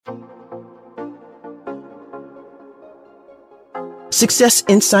Success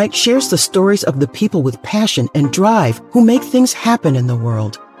Insight shares the stories of the people with passion and drive who make things happen in the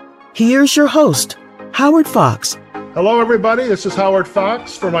world. Here's your host, Howard Fox. Hello, everybody. This is Howard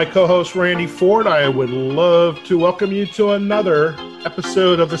Fox. For my co-host, Randy Ford, I would love to welcome you to another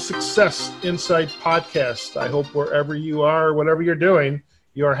episode of the Success Insight podcast. I hope wherever you are, whatever you're doing,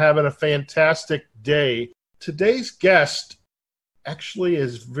 you are having a fantastic day. Today's guest actually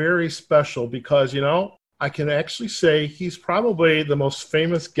is very special because, I can actually say he's probably the most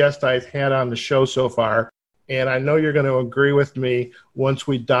famous guest I've had on the show so far. And I know you're going to agree with me once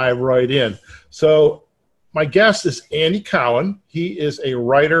we dive right in. So my guest is Andy Cohen. He is a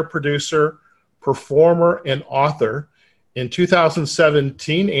writer, producer, performer, and author. In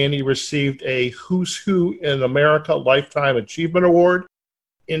 2017, Andy received a Who's Who in America Lifetime Achievement Award.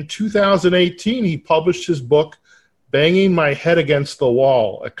 In 2018, he published his book, Banging My Head Against the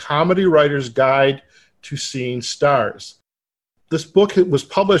Wall, a comedy writer's guide to seeing stars. This book was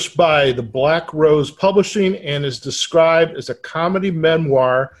published by the Black Rose Publishing and is described as a comedy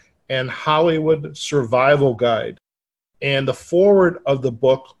memoir and Hollywood survival guide. And the foreword of the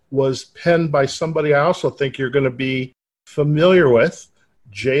book was penned by somebody I also think you're going to be familiar with,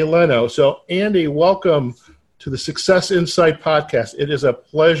 Jay Leno. So Andy, welcome to the Success Insight podcast. It is a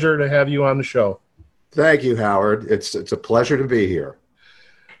pleasure to have you on the show. Thank you, Howard. It's a pleasure to be here.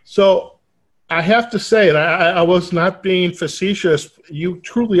 So I have to say, and I was not being facetious, you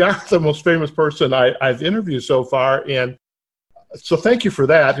truly are the most famous person I've interviewed so far. And so thank you for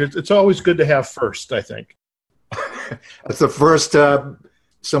that. It's always good to have first, I think. That's the first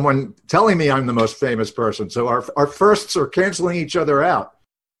someone telling me I'm the most famous person. So our firsts are canceling each other out.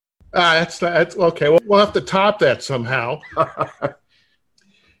 That's okay. Well, we'll have to top that somehow.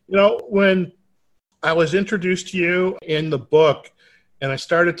 When I was introduced to you in the book, and I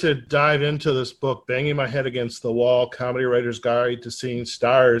started to dive into this book, Banging My Head Against the Wall, Comedy Writer's Guide to Seeing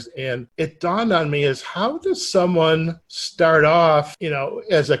Stars. And it dawned on me is how does someone start off,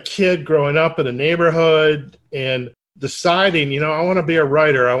 as a kid growing up in a neighborhood and deciding, I want to be a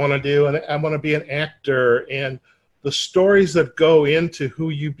writer, I want to be an actor, and the stories that go into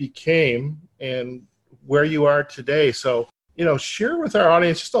who you became and where you are today. So, share with our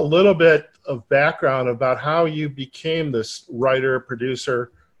audience just a little bit of background about how you became this writer,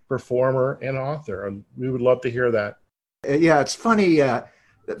 producer, performer, and author. And we would love to hear that. Yeah, it's funny.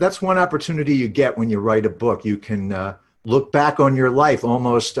 That's one opportunity you get when you write a book. You can look back on your life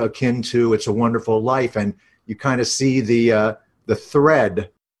almost akin to It's a Wonderful Life, and you kind of see the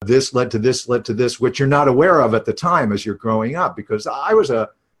thread. This led to this, which you're not aware of at the time as you're growing up, because I was a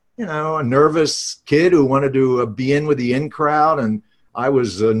nervous kid who wanted to be in with the in crowd, and I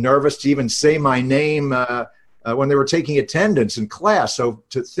was nervous to even say my name when they were taking attendance in class. So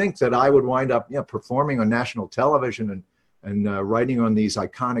to think that I would wind up performing on national television and writing on these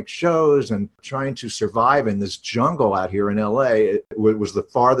iconic shows and trying to survive in this jungle out here in LA, it was the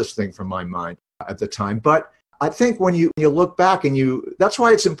farthest thing from my mind at the time. But I think when you look back that's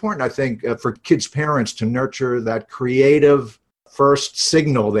why it's important, I think, for kids' parents to nurture that creative first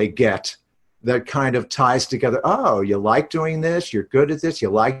signal they get that kind of ties together. Oh, you like doing this, you're good at this, you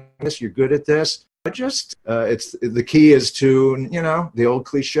like this, you're good at this. But just, it's the key is to, the old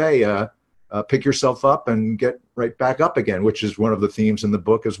cliche, pick yourself up and get right back up again, which is one of the themes in the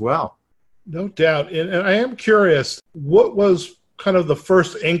book as well. No doubt. And I am curious, what was kind of the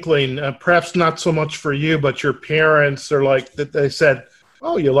first inkling, perhaps not so much for you, but your parents are like that they said,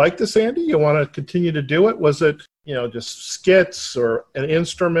 oh, you like this, Andy? You want to continue to do it? Was it, just skits or an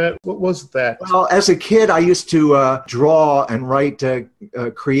instrument? What was that? Well, as a kid, I used to draw and write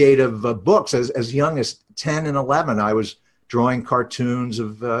creative books. As young as 10 and 11, I was drawing cartoons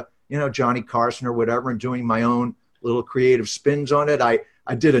of, Johnny Carson or whatever, and doing my own little creative spins on it.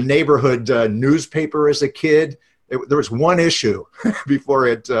 I did a neighborhood newspaper as a kid. There was one issue before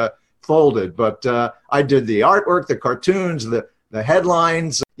it folded, but I did the artwork, the cartoons, the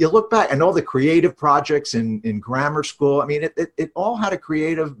headlines. You look back and all the creative projects in grammar school. I mean, it all had a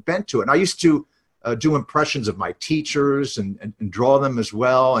creative bent to it. And I used to do impressions of my teachers and draw them as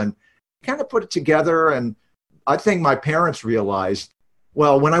well, and kind of put it together. And I think my parents realized,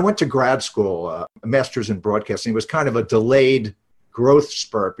 well, when I went to grad school, a master's in broadcasting, it was kind of a delayed growth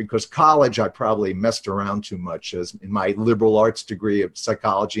spurt, because college, I probably messed around too much as in my liberal arts degree of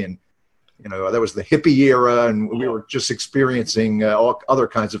psychology. And that was the hippie era, and we were just experiencing all other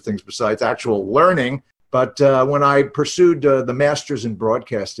kinds of things besides actual learning. But when I pursued the master's in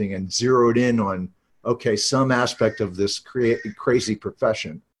broadcasting and zeroed in on, some aspect of this crazy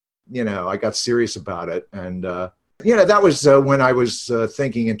profession, I got serious about it. And That was when I was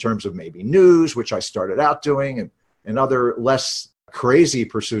thinking in terms of maybe news, which I started out doing, and other less crazy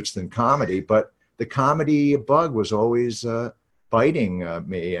pursuits than comedy. But the comedy bug was always biting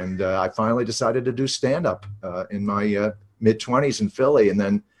me. And I finally decided to do stand-up in my mid-20s in Philly. And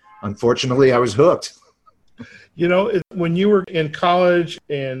then, unfortunately, I was hooked. When you were in college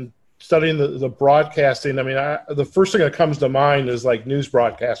and studying the broadcasting, I mean, the first thing that comes to mind is like news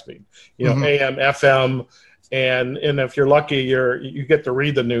broadcasting, Mm-hmm. AM, FM, and if you're lucky, you get to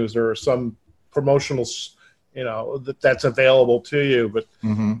read the news or some promotional, that's available to you. But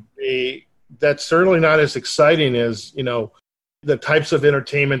Mm-hmm. that's certainly not as exciting as, the types of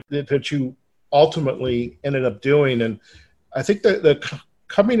entertainment that you ultimately ended up doing. And I think that the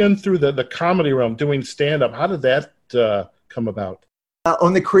coming in through the comedy realm, doing stand-up, how did that come about?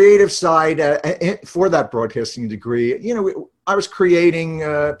 On the creative side, for that broadcasting degree, I was creating,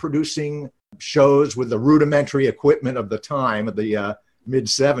 producing shows with the rudimentary equipment of the time, of the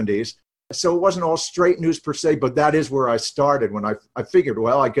mid-'70s. So it wasn't all straight news per se, but that is where I started when I figured,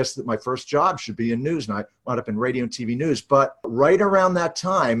 well, I guess that my first job should be in news, and I wound up in radio and TV news. But right around that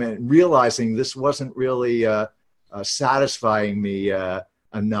time, and realizing this wasn't really satisfying me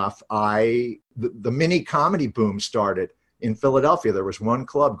enough, the mini comedy boom started in Philadelphia. There was one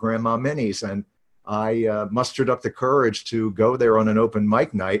club, Grandma Minnie's, and I mustered up the courage to go there on an open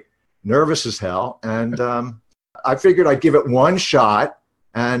mic night, nervous as hell. And I figured I'd give it one shot,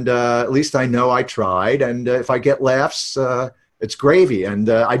 and at least I know I tried. And if I get laughs, it's gravy. And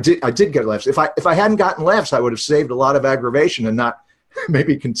I did get laughs. If I hadn't gotten laughs, I would have saved a lot of aggravation and not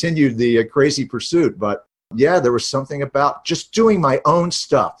maybe continued the crazy pursuit. But yeah, there was something about just doing my own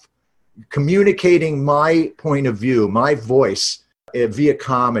stuff, communicating my point of view, my voice via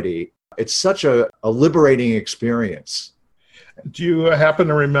comedy. It's such a liberating experience. Do you happen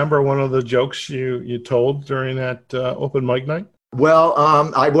to remember one of the jokes you told during that open mic night? Well,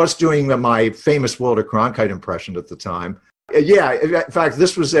 I was doing my famous Walter Cronkite impression at the time. Yeah, in fact,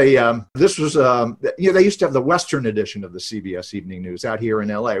 this was they used to have the Western edition of the CBS Evening News out here in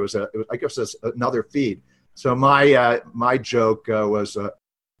LA. I guess it's another feed. So my joke was,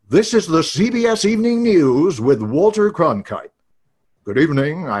 this is the CBS Evening News with Walter Cronkite. Good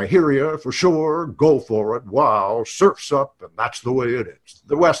evening, I hear you for sure. Go for it. Wow, surf's up, and that's the way it is.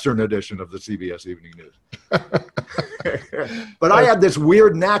 The Western edition of the CBS Evening News. But I had this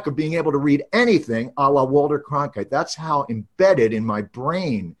weird knack of being able to read anything a la Walter Cronkite. That's how embedded in my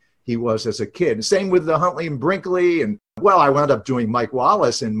brain he was as a kid. And same with the Huntley and Brinkley. And well, I wound up doing Mike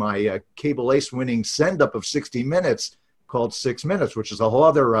Wallace in my Cable Ace winning send-up of 60 Minutes called 6 Minutes, which is a whole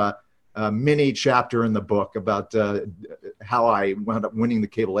other mini chapter in the book about how I wound up winning the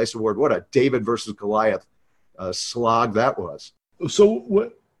Cable Ace Award. What a David versus Goliath slog that was.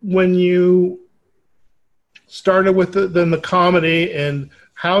 So when you started with the comedy, and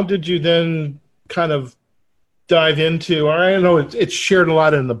how did you then kind of dive into, or I know it's shared a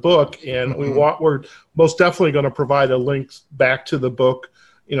lot in the book, and we're most definitely going to provide a link back to the book,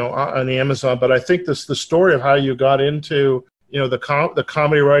 on Amazon. But I think the story of how you got into the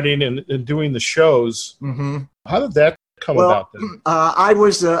comedy writing and doing the shows. Mm-hmm. How did that come about then? I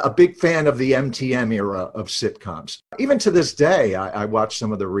was a big fan of the MTM era of sitcoms. Even to this day, I watch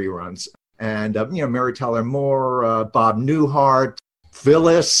some of the reruns. And, Mary Tyler Moore, Bob Newhart,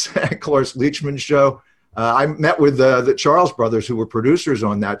 Phyllis, Cloris Leachman show. I met with the Charles brothers, who were producers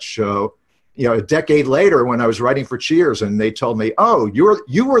on that show, a decade later when I was writing for Cheers. And they told me, oh,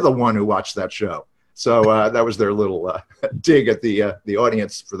 you were the one who watched that show. So that was their little dig at the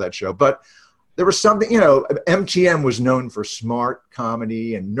audience for that show. But there was something, MTM was known for smart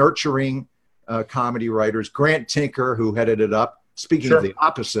comedy and nurturing comedy writers. Grant Tinker, who headed it up, speaking of the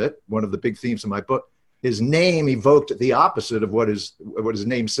opposite, one of the big themes of my book, his name evoked the opposite of what his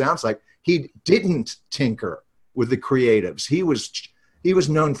name sounds like. He didn't tinker with the creatives. He was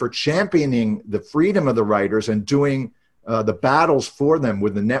known for championing the freedom of the writers and doing the battles for them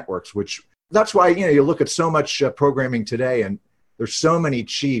with the networks, which that's why, you look at so much programming today, and there's so many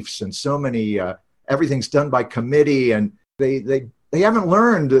chiefs and so many, everything's done by committee, and they haven't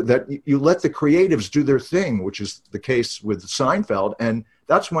learned that you let the creatives do their thing, which is the case with Seinfeld. And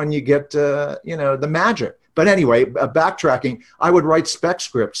that's when you get, the magic. But anyway, backtracking, I would write spec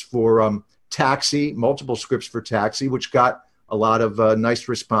scripts for Taxi, multiple scripts for Taxi, which got a lot of nice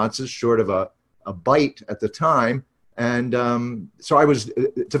responses, short of a bite at the time. And so I was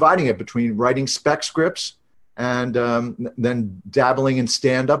dividing it between writing spec scripts and then dabbling in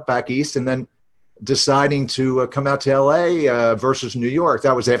stand-up back east, and then deciding to come out to LA versus New York.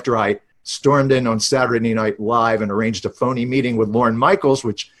 That was after I stormed in on Saturday Night Live and arranged a phony meeting with Lorne Michaels,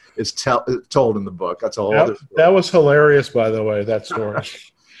 which is told in the book. That's a whole other story. That was hilarious, by the way, that story.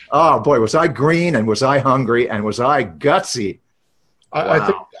 Oh boy, was I green, and was I hungry, and was I gutsy? Wow. I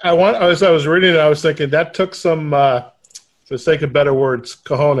think as I was reading it, I was thinking that took some, for the sake of better words,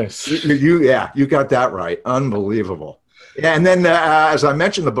 cojones. You got that right. Unbelievable. Yeah, and then as I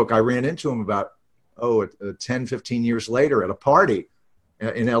mentioned the book, I ran into him about 10, 15 years later at a party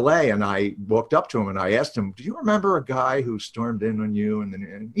in LA, and I walked up to him and I asked him, "Do you remember a guy who stormed in on you?"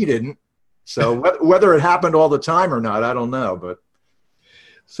 And he didn't. So whether it happened all the time or not, I don't know. But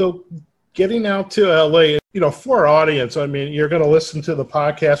so getting out to LA, for our audience, I mean, you're going to listen to the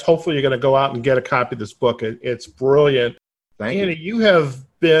podcast. Hopefully you're going to go out and get a copy of this book. It's brilliant. Andy, you have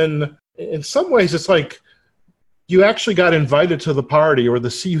been, in some ways, it's like you actually got invited to the party, or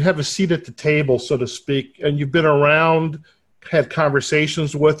you have a seat at the table, so to speak, and you've been around, had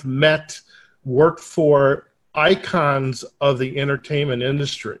conversations with, met, worked for icons of the entertainment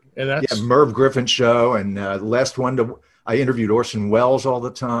industry. And that's Merv Griffin show. And last one, I interviewed Orson Welles all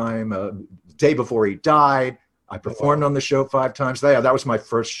the time. The day before he died, I performed on the show 5 times. That was my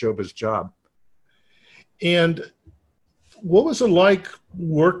first showbiz job. And what was it like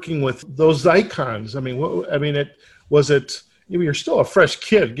working with those icons? I mean, you're still a fresh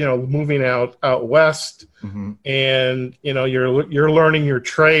kid, moving out west, mm-hmm. and you're learning your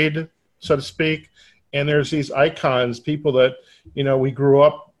trade, so to speak. And there's these icons, people that we grew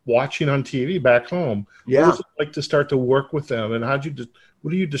up watching on TV back home. Yeah. What was it like to start to work with them, and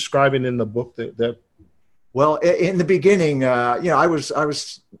what are you describing in the book that? Well, in the beginning, I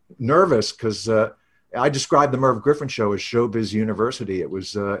was nervous because I described the Merv Griffin show as Showbiz University. It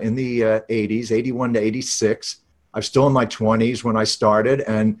was in the 80s, 81 to 86. I was still in my 20s when I started,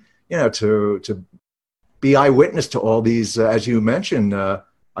 and to be eyewitness to all these, as you mentioned,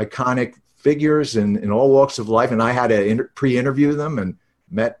 iconic figures in all walks of life, and I had to pre-interview them and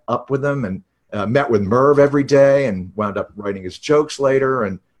met up with them, and met with Merv every day, and wound up writing his jokes later,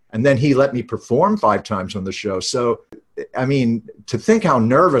 and then he let me perform 5 times on the show. So, I mean, to think how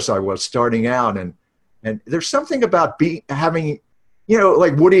nervous I was starting out, and there's something about having,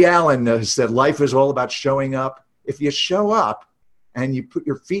 like Woody Allen has said, life is all about showing up. If you show up and you put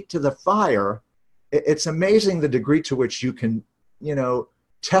your feet to the fire, it's amazing the degree to which you can,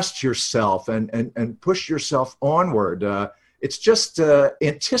 test yourself and push yourself onward. It's just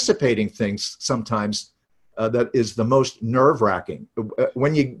anticipating things sometimes that is the most nerve-wracking.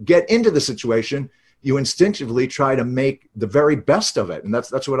 When you get into the situation, you instinctively try to make the very best of it, and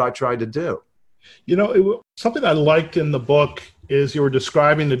that's what I tried to do. Something I liked in the book is you were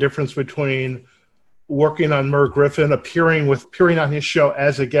describing the difference between working on Merv Griffin, appearing on his show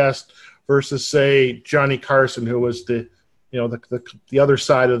as a guest, versus, say, Johnny Carson, who was the other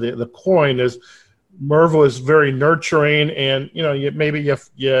side of the coin. Is Merv was very nurturing, and maybe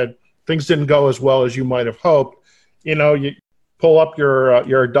things didn't go as well as you might have hoped. You pull up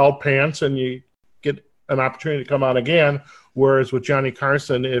your adult pants and you get an opportunity to come out again. Whereas with Johnny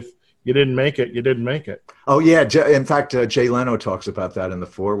Carson, if you didn't make it, you didn't make it. Oh yeah, in fact, Jay Leno talks about that in the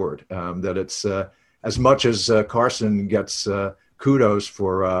foreword. That it's as much as Carson gets kudos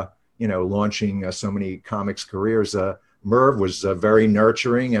for launching so many comics careers. Merv was very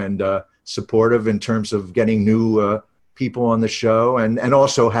nurturing and supportive in terms of getting new people on the show, and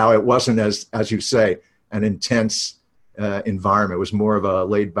also how it wasn't as you say, an intense environment. It was more of a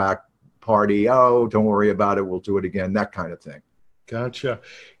laid back party. Oh, don't worry about it, we'll do it again, that kind of thing. Gotcha.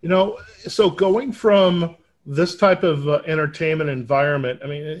 So going from this type of entertainment environment, I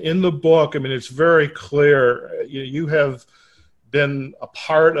mean, in the book, I mean, it's very clear you have been a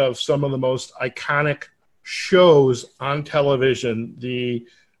part of some of the most iconic shows on television.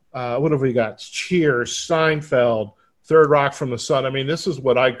 What have we got? Cheers, Seinfeld, Third Rock from the Sun. I mean, this is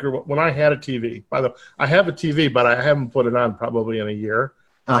what I grew up when I had a TV. By the way, I have a TV, but I haven't put it on probably in a year.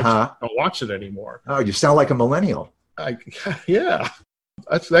 I just don't watch it anymore. Oh, you sound like a millennial. Yeah,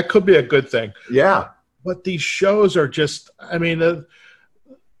 that could be a good thing. Yeah. But these shows are just, I mean, the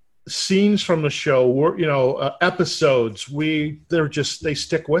scenes from the show were, episodes, they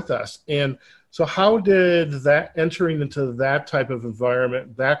stick with us. And so how did that, entering into that type of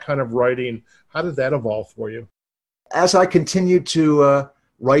environment, that kind of writing, how did that evolve for you? As I continued to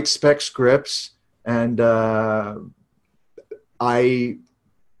write spec scripts, and I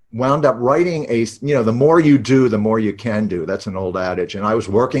wound up writing the more you do, the more you can do. That's an old adage. And I was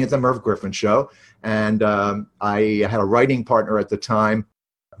working at the Merv Griffin show, and I had a writing partner at the time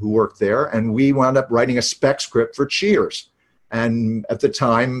who worked there, and we wound up writing a spec script for Cheers. And at the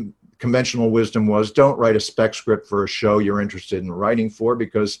time, conventional wisdom was, don't write a spec script for a show you're interested in writing for,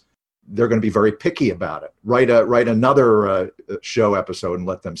 because they're going to be very picky about it. Write another show episode and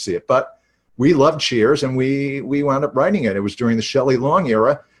let them see it. But we loved Cheers, and we wound up writing it. It was during the Shelley Long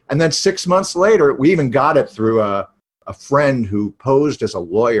era. And then 6 months later, we even got it through a friend who posed as a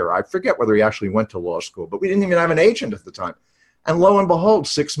lawyer. I forget whether he actually went to law school, but we didn't even have an agent at the time. And lo and behold,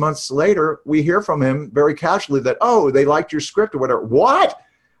 6 months later, we hear from him very casually that, oh, they liked your script or whatever. What?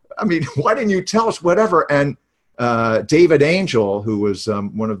 I mean, why didn't you tell us whatever? And David Angel, who was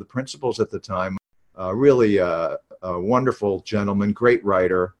one of the principals at the time, really a wonderful gentleman, great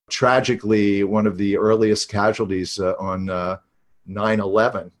writer, tragically one of the earliest casualties on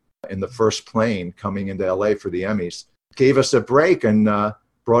 9/11 in the first plane coming into LA for the Emmys, gave us a break and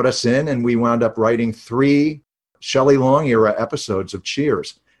brought us in, and we wound up writing 3 Shelley Long era episodes of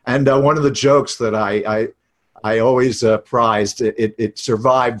Cheers. And one of the jokes that I always prized, it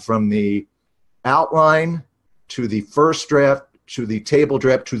survived from the outline to the first draft, to the table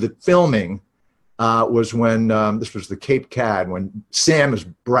draft, to the filming, was when, this was the Cape Cod, when Sam is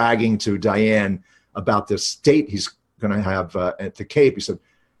bragging to Diane about this date he's going to have at the Cape. He said,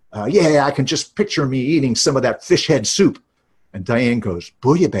 yeah, I can just picture me eating some of that fish head soup. And Diane goes,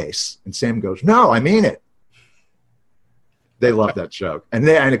 bouillabaisse. And Sam goes, no, I mean it. They loved that joke. And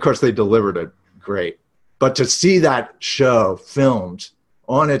of course, they delivered it great. But to see that show filmed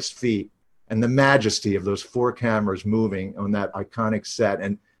on its feet and the majesty of those 4 cameras moving on that iconic set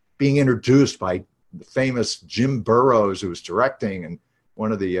and being introduced by the famous Jim Burrows, who was directing and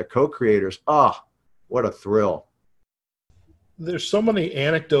one of the co-creators, what a thrill. There's so many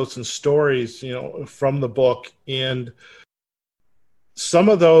anecdotes and stories, from the book, and some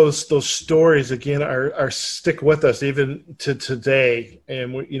of those stories again are stick with us even to today.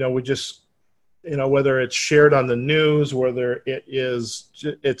 And we just, whether it's shared on the news, whether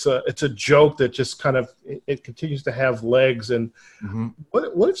it's a joke that just kind of it continues to have legs. And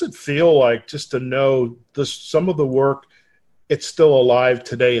what does it feel like just to know some of the work, it's still alive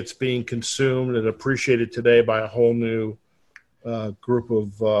today, it's being consumed and appreciated today by a whole new group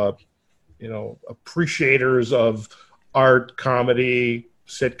of appreciators of art, comedy,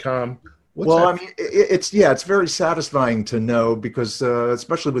 sitcom? I mean, it's very satisfying to know, because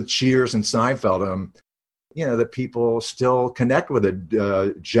especially with Cheers and Seinfeld, that people still connect with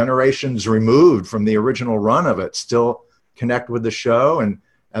it. Generations removed from the original run of it, still connect with the show. And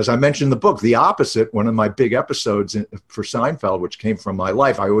as I mentioned in the book, The Opposite, one of my big episodes for Seinfeld, which came from my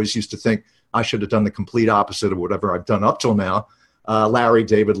life, I always used to think I should have done the complete opposite of whatever I've done up till now. Larry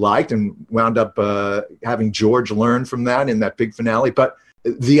David liked, and wound up having George learn from that in that big finale. But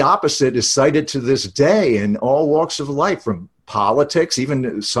The Opposite is cited to this day in all walks of life, from politics,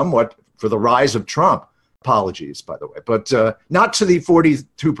 even somewhat for the rise of Trump. Apologies, by the way, but not to the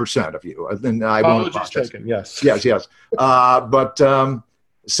 42% of you. Then I won't apologize. Taken, yes.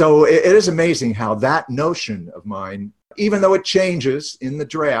 So it is amazing how that notion of mine, even though it changes in the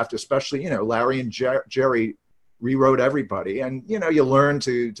draft, especially, Larry and Jerry rewrote everybody. And, you learn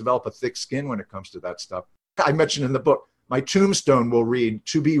to develop a thick skin when it comes to that stuff. I mentioned in the book, my tombstone will read,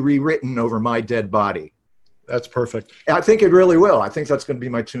 "To be rewritten over my dead body." That's perfect. I think it really will. I think that's going to be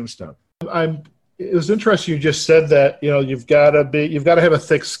my tombstone. It was interesting you just said that, you've got to have a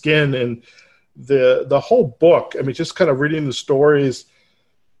thick skin, and the whole book, I mean, just kind of reading the stories,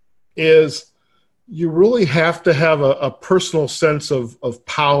 is you really have to have a personal sense of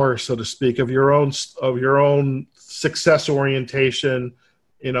power, so to speak, of your own success orientation.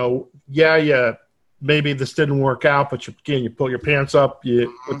 Maybe this didn't work out, but you pull your pants up,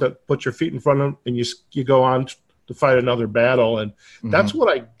 you put your feet in front of them, and you go on to fight another battle. And that's what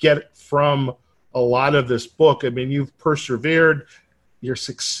I get from a lot of this book. I mean, you've persevered,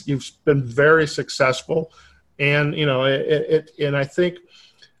 you've been very successful, and and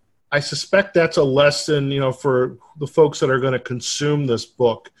I suspect that's a lesson, for the folks that are going to consume this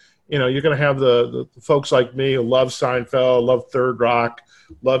book. You're going to have the folks like me who love Seinfeld, love Third Rock,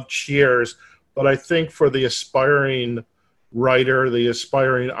 love Cheers. But I think for the aspiring writer, the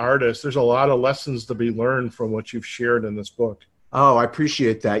aspiring artist, there's a lot of lessons to be learned from what you've shared in this book. Oh, I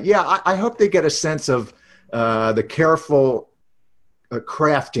appreciate that. Yeah, I hope they get a sense of the careful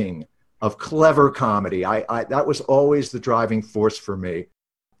crafting of clever comedy. That was always the driving force for me.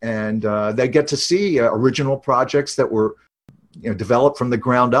 And they get to see original projects that were developed from the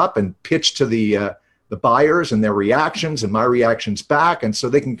ground up and pitched to the buyers, and their reactions and my reactions back. And so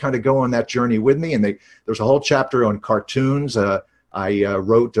they can kind of go on that journey with me. And there's a whole chapter on cartoons. I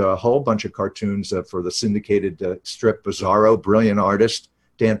wrote a whole bunch of cartoons for the syndicated strip Bizarro, brilliant artist,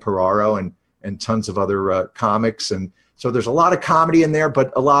 Dan Peraro, and tons of other comics. And so there's a lot of comedy in there,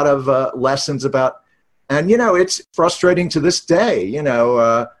 but a lot of lessons about, and, it's frustrating to this day.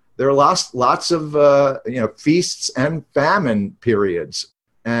 there are lots of feasts and famine periods.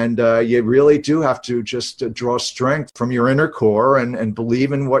 And you really do have to just draw strength from your inner core and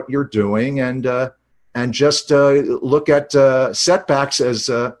believe in what you're doing and just look at setbacks as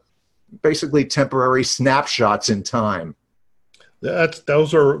basically temporary snapshots in time.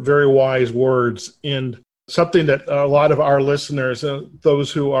 Those are very wise words, and something that a lot of our listeners,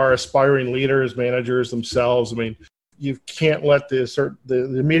 those who are aspiring leaders, managers themselves, I mean, you can't let the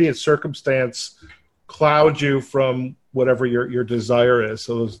immediate circumstance cloud you from whatever your desire is.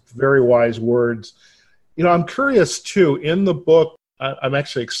 So those very wise words. I'm curious too, in the book, I'm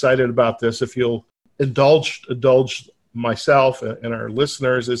actually excited about this. If you'll indulge myself and our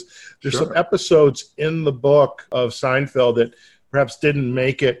listeners, is there's some episodes in the book of Seinfeld that perhaps didn't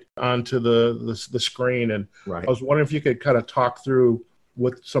make it onto the screen. And I was wondering if you could kind of talk through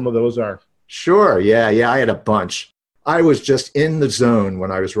what some of those are. Sure. Yeah. I had a bunch. I was just in the zone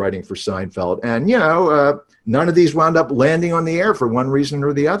when I was writing for Seinfeld. And, none of these wound up landing on the air for one reason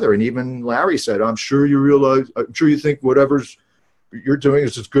or the other. And even Larry said, I'm sure you think whatever's you're doing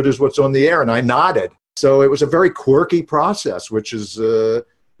is as good as what's on the air. And I nodded. So it was a very quirky process, which is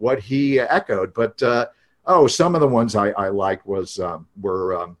what he echoed. But, some of the ones I liked were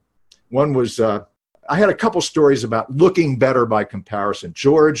one was I had a couple stories about looking better by comparison.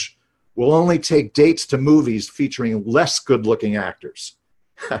 George will only take dates to movies featuring less good-looking actors.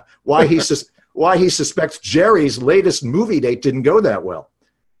 Why he suspects Jerry's latest movie date didn't go that well.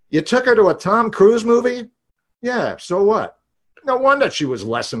 You took her to a Tom Cruise movie? Yeah, so what? No wonder she was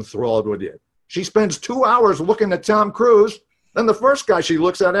less enthralled with you. She spends 2 hours looking at Tom Cruise, and the first guy she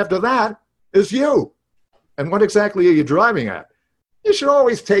looks at after that is you. And what exactly are you driving at? You should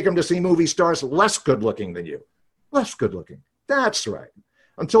always take him to see movie stars less good-looking than you. Less good-looking. That's right.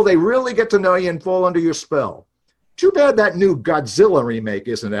 Until they really get to know you and fall under your spell. Too bad that new Godzilla remake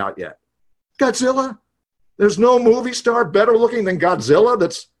isn't out yet. Godzilla? There's no movie star better looking than Godzilla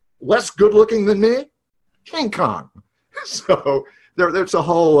that's less good looking than me? King Kong. So there's a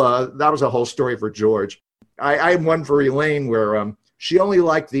whole, that was a whole story for George. I had one for Elaine where she only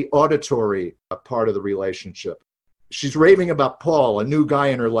liked the auditory part of the relationship. She's raving about Paul, a new guy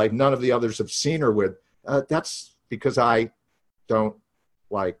in her life none of the others have seen her with. That's because I don't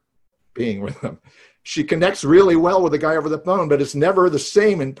like being with him. She connects really well with the guy over the phone, but it's never the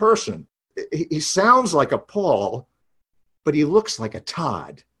same in person. He sounds like a Paul, but he looks like a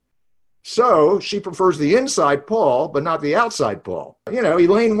Todd. So she prefers the inside Paul, but not the outside Paul.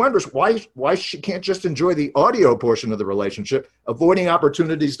 Elaine wonders why she can't just enjoy the audio portion of the relationship, avoiding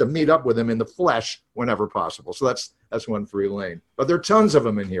opportunities to meet up with him in the flesh whenever possible. So that's one for Elaine. But there are tons of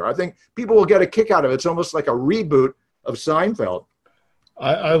them in here. I think people will get a kick out of it. It's almost like a reboot of Seinfeld.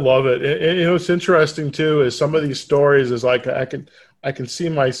 I love it. It's interesting too, is some of these stories is like I can see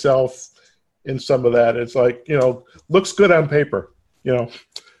myself in some of that. It's like, looks good on paper,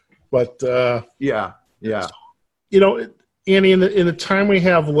 but yeah. Annie, in the time we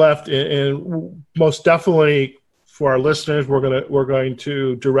have left, and most definitely for our listeners, we're going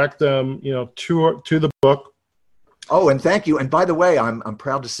to direct them, to the book. Oh, and thank you. And by the way, I'm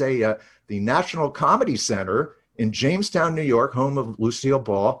proud to say the National Comedy Center in Jamestown, New York, home of Lucille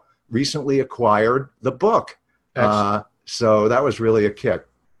Ball, recently acquired the book. So that was really a kick.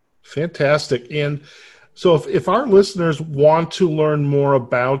 Fantastic. And so if our listeners want to learn more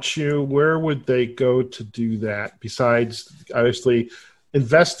about you, where would they go to do that besides obviously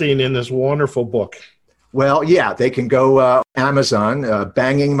investing in this wonderful book? Well, yeah, they can go Amazon,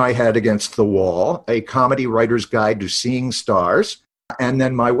 Banging My Head Against the Wall, a comedy writer's guide to seeing stars. And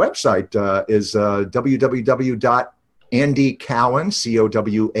then my website is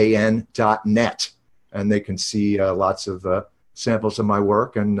www.andycowan.net. And they can see lots of samples of my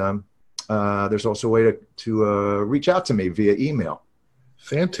work. And there's also a way to reach out to me via email.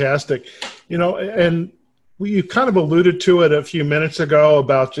 Fantastic. And you kind of alluded to it a few minutes ago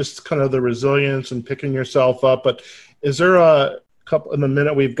about just kind of the resilience and picking yourself up. But is there a couple in the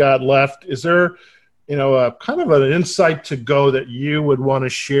minute we've got left? Is there a kind of an insight to go that you would want to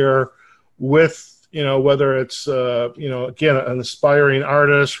share with, whether it's, again, an aspiring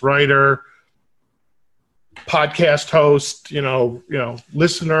artist, writer, podcast host,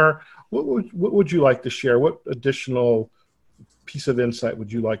 listener? What would you like to share? What additional piece of insight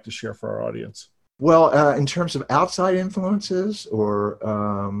would you like to share for our audience? Well, in terms of outside influences or...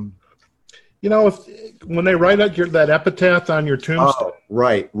 when they write out that epitaph on your tombstone. Oh,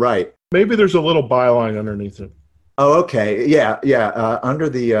 right. Maybe there's a little byline underneath it. Oh, okay. Yeah. Under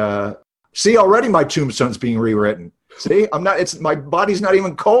the, see, already my tombstone's being rewritten. See, my body's not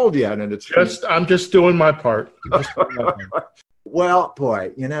even cold yet. And I'm just doing my part. Well,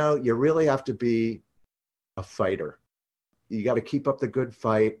 boy, you really have to be a fighter. You got to keep up the good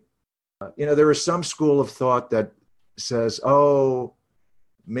fight. There is some school of thought that says, oh,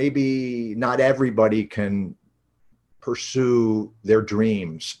 maybe not everybody can pursue their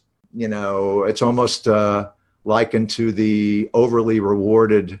dreams. It's almost likened to the overly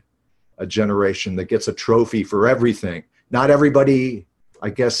rewarded generation that gets a trophy for everything. Not everybody, I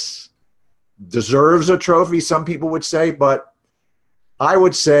guess, deserves a trophy, some people would say, but I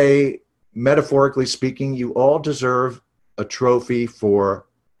would say, metaphorically speaking, you all deserve a trophy for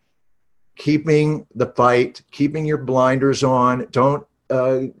keeping the fight, keeping your blinders on. Don't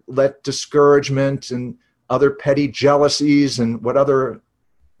let discouragement and other petty jealousies and whatever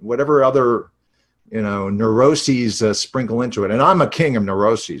other neuroses sprinkle into it. And I'm a king of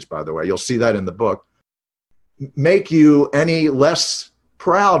neuroses, by the way. You'll see that in the book. Make you any less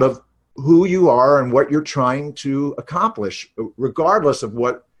proud of who you are and what you're trying to accomplish, regardless of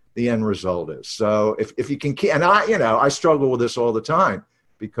what the end result is. So if you can keep, and I struggle with this all the time,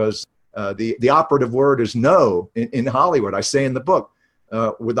 because the operative word is no in Hollywood. I say in the book,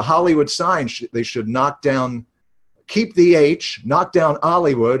 with the Hollywood sign, they should keep the H, knock down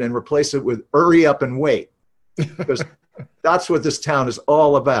Hollywood, and replace it with hurry up and wait, because that's what this town is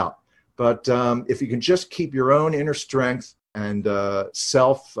all about. But if you can just keep your own inner strength and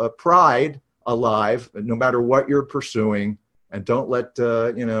self-pride alive, no matter what you're pursuing, and don't let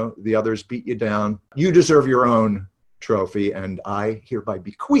the others beat you down, you deserve your own trophy, and I hereby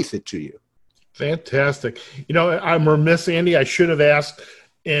bequeath it to you. Fantastic. I'm remiss, Andy. I should have asked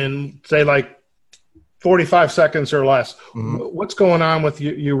in, say, like 45 seconds or less. Mm-hmm. What's going on with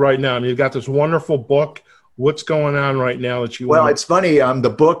you right now? I mean, you've got this wonderful book. What's going on right now that you Well, it's funny.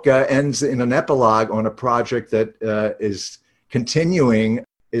 The book ends in an epilogue on a project that is continuing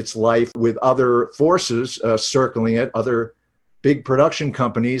its life with other forces circling it, other big production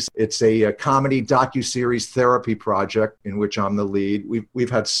companies. It's a comedy docuseries therapy project in which I'm the lead.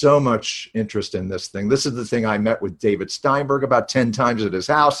 We've had so much interest in this thing. This is the thing I met with David Steinberg about 10 times at his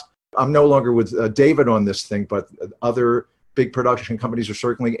house. I'm no longer with David on this thing, but other big production companies are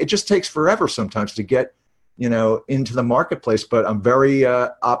circling. It just takes forever sometimes to get into the marketplace, but I'm very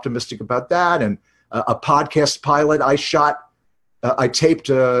optimistic about that. And a podcast pilot I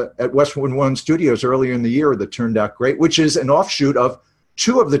taped at Westwood One Studios earlier in the year that turned out great, which is an offshoot of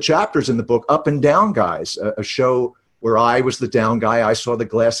two of the chapters in the book, Up and Down Guys, a show where I was the down guy. I saw the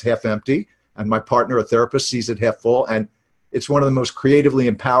glass half empty, and my partner, a therapist, sees it half full. And it's one of the most creatively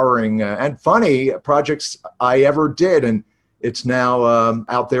empowering and funny projects I ever did. And it's now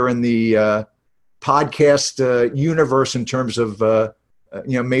out there in the podcast universe in terms of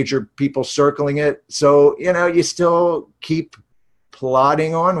major people circling it. So, you still keep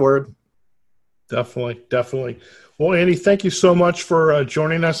plodding onward. Definitely. Well, Andy, thank you so much for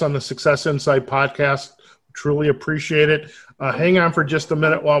joining us on the Success Insight podcast. Truly appreciate it. Hang on for just a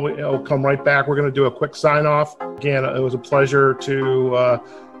minute while we'll come right back. We're going to do a quick sign off. Again, it was a pleasure to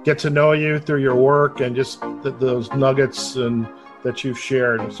get to know you through your work and just those nuggets and that you've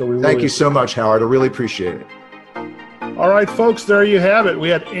shared. So Thank you so much, Howard. I really appreciate it. All right, folks, there you have it. We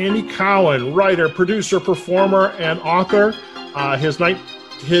had Andy Cowan, writer, producer, performer, and author.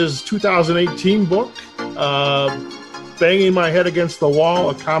 His 2018 book, Banging My Head Against the Wall,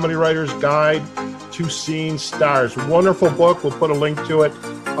 A Comedy Writer's Guide to Seeing Stars. Wonderful book. We'll put a link to it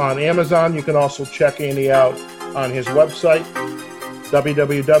on Amazon. You can also check Andy out on his website,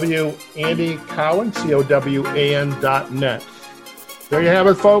 www.andycowan.net. There you have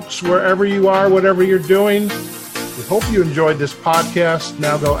it, folks. Wherever you are, whatever you're doing, we hope you enjoyed this podcast.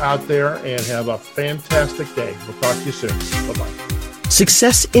 Now go out there and have a fantastic day. We'll talk to you soon. Bye-bye.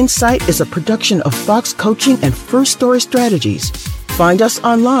 Success Insight is a production of Fox Coaching and First Story Strategies. Find us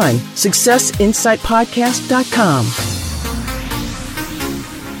online, successinsightpodcast.com.